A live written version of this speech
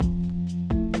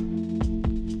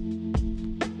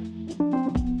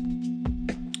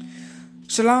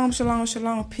Shalom, shalom,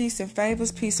 shalom, peace and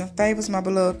favors, my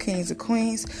beloved kings and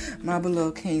queens, my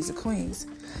beloved kings and queens.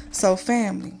 So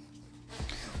family,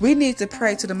 we need to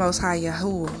pray to the Most High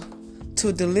Yahuwah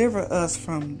to deliver us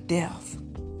from death.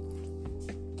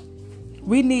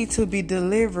 We need to be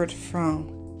delivered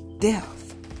from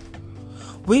death.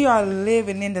 We are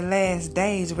living in the last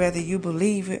days, whether you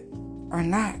believe it or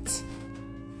not.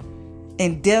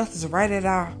 And death is right at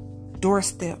our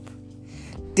doorstep.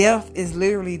 Death is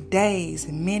literally days,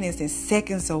 minutes, and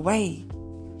seconds away.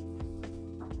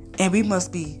 And we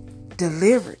must be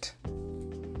delivered.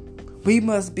 We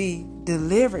must be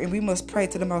delivered, and we must pray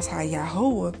to the Most High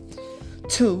Yahuwah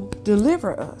to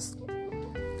deliver us.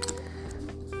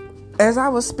 As I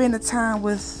was spending time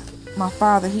with my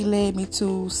father, he led me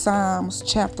to Psalms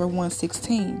chapter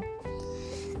 116.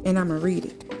 And I'm going to read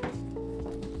it.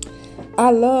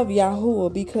 I love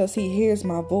Yahuwah because he hears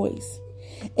my voice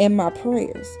and my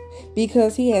prayers,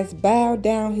 because he has bowed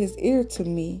down his ear to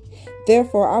me.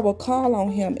 Therefore I will call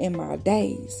on him in my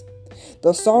days.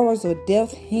 The sorrows of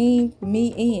death hemmed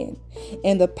me in,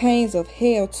 and the pains of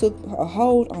hell took a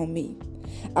hold on me.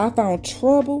 I found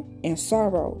trouble and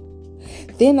sorrow.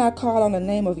 Then I called on the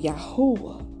name of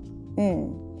Yahuwah.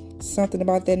 Something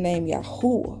about that name,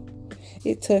 Yahuwah.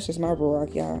 It touches my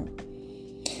barak, y'all.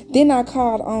 Then I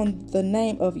called on the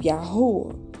name of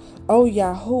Yahuwah. O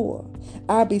Yahuwah,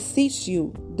 I beseech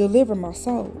you, deliver my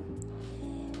soul.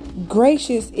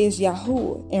 Gracious is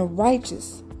Yahuwah and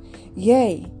righteous.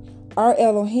 Yea, our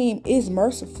Elohim is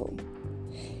merciful.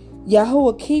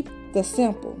 Yahuwah keep the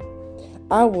simple.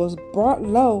 I was brought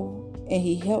low and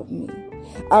he helped me.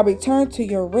 I return to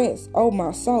your rest, O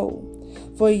my soul.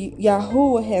 For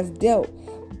Yahuwah has dealt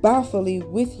bountifully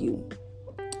with you.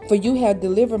 For you have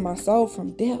delivered my soul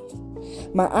from death,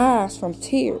 my eyes from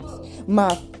tears,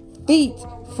 my feet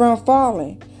from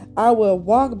falling. I will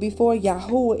walk before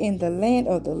Yahuwah in the land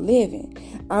of the living.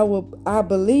 I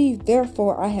believe,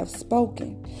 therefore I have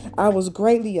spoken. I was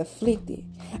greatly afflicted.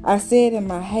 I said in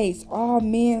my haste, all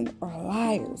men are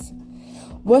liars.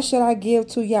 What shall I give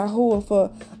to Yahuwah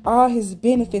for all his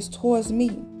benefits towards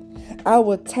me? I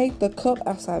will take the cup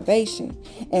of salvation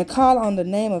and call on the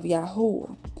name of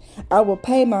Yahuwah. I will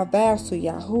pay my vows to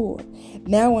Yahuwah,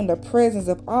 now in the presence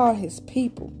of all his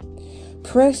people.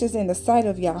 Precious in the sight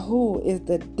of Yahuwah is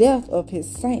the death of his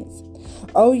saints.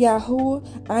 O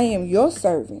Yahuwah, I am your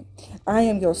servant. I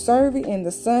am your servant and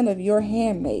the son of your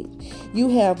handmaid. You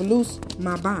have loosed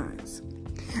my bonds.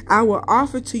 I will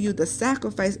offer to you the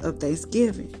sacrifice of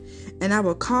thanksgiving, and I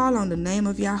will call on the name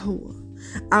of Yahuwah.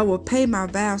 I will pay my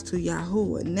vows to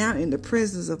Yahuwah, now in the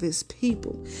presence of his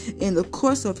people, in the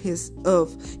courts of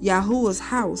Yahuwah's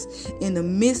house, in the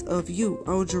midst of you,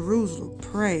 O Jerusalem.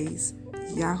 Praise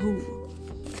Yahuwah.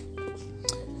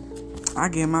 I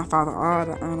give my Father all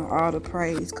the honor, all the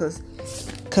praise,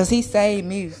 because he saved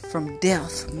me from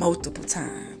death multiple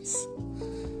times.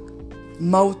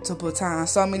 Multiple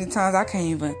times. So many times I can't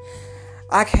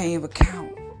even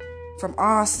count. From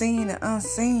all seen and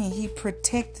unseen, he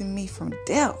protected me from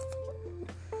death.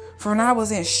 From when I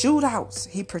was in shootouts,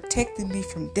 he protected me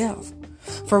from death.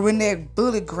 For when that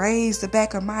bullet grazed the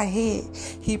back of my head,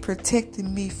 he protected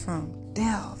me from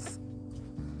death.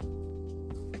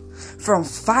 From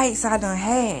fights I done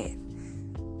had,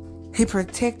 he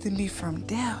protected me from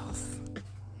death.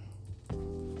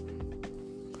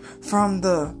 From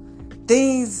the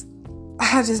things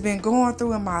I just been going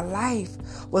through in my life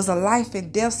was a life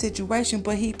and death situation,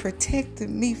 but he protected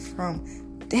me from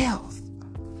death.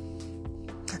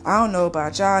 I don't know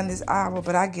about y'all in this hour,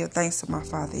 but I give thanks to my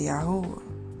Father Yahuwah.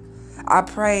 I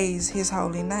praise his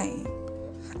holy name.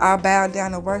 I bow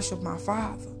down and worship my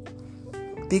Father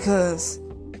because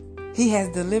he has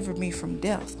delivered me from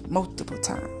death multiple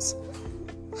times.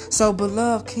 So,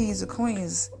 beloved kings and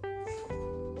queens,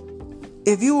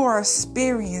 if you are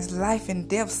experiencing life and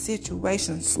death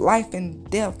situations, life and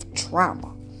death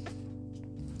trauma,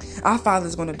 our Father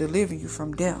is going to deliver you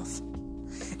from death.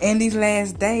 In these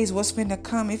last days, what's finna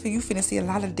come? You finna see a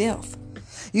lot of death.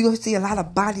 You're going to see a lot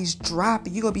of bodies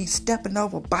dropping. You're going to be stepping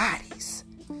over bodies.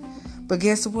 But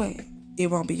guess what? It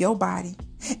won't be your body.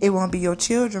 It won't be your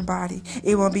children's body.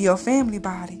 It won't be your family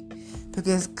body.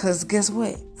 Because guess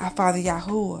what? Our Father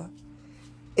Yahuwah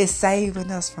is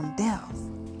saving us from death.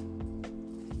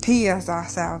 He is our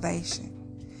salvation.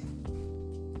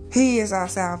 He is our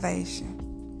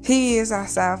salvation. He is our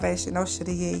salvation. Oh, shit,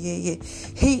 yeah.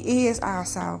 He is our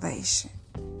salvation.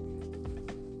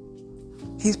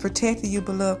 He's protecting you,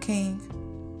 beloved king.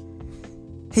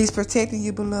 He's protecting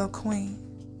you, beloved queen.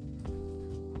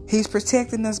 He's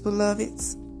protecting us,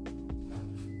 beloveds.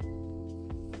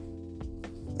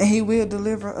 And he will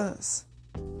deliver us.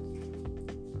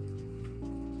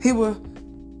 He will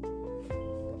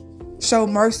show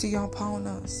mercy upon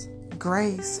us.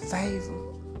 Grace, favor.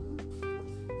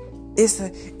 It's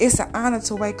an honor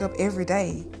to wake up every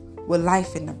day with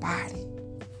life in the body.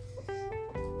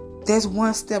 That's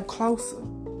one step closer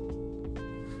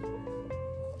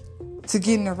to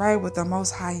getting it right with the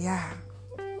Most High Yah.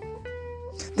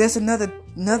 There's another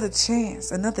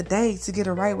chance, another day to get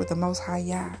it right with the Most High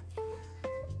Yah.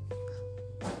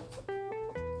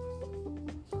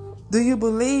 Do you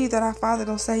believe that our Father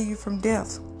gonna save you from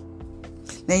death?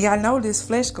 Now y'all know this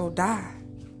flesh gonna die.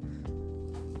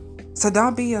 So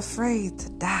don't be afraid to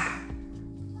die.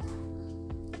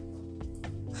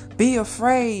 Be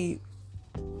afraid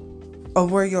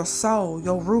of where your soul,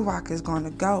 your ruach is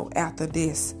gonna go after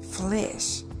this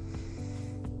flesh.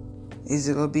 Is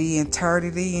it gonna be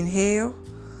eternity in hell?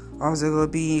 Or is it gonna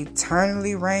be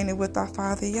eternally reigning with our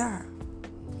Father Yah?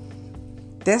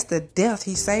 That's the death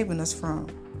He's saving us from.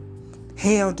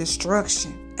 Hell,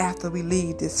 destruction after we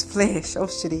leave this flesh. Oh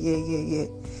shit, yeah.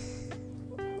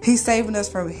 He's saving us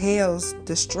from hell's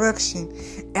destruction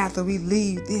after we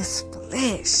leave this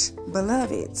flesh,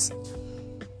 beloveds.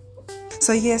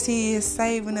 So yes, He is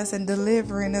saving us and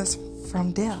delivering us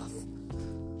from death.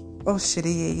 Oh shit,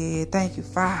 yeah. Thank you,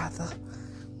 Father.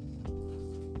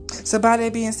 So by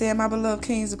that being said, my beloved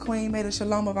kings and queens, may the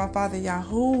shalom of our Father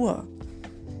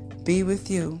Yahuwah be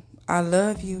with you. I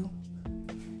love you.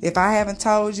 If I haven't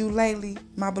told you lately,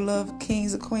 my beloved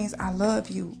kings and queens, I love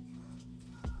you.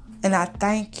 And I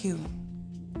thank you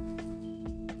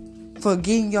for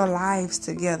getting your lives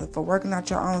together, for working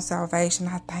out your own salvation.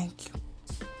 I thank you.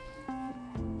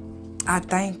 I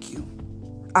thank you.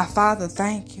 Our Father,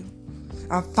 thank you.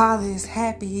 Our Father is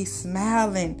happy. He's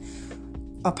smiling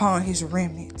upon His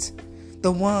remnant.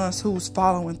 The ones who's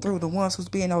following through, the ones who's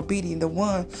being obedient, the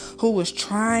one who is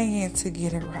trying to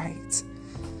get it right.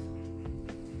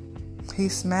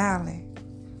 He's smiling.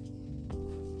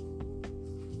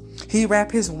 He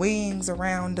wrapped His wings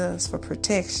around us for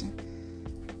protection.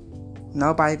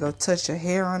 Nobody go touch a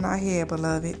hair on our head,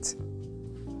 beloved.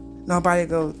 Nobody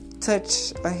go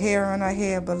touch a hair on our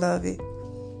head, beloved.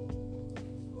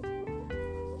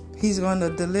 He's going to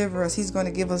deliver us. He's going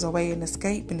to give us a way and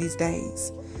escape in these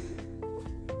days.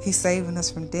 He's saving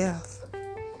us from death.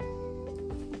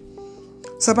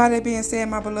 So by that being said,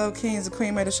 my beloved kings and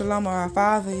queens, may the shalom of our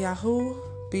Father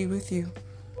Yahuwah be with you.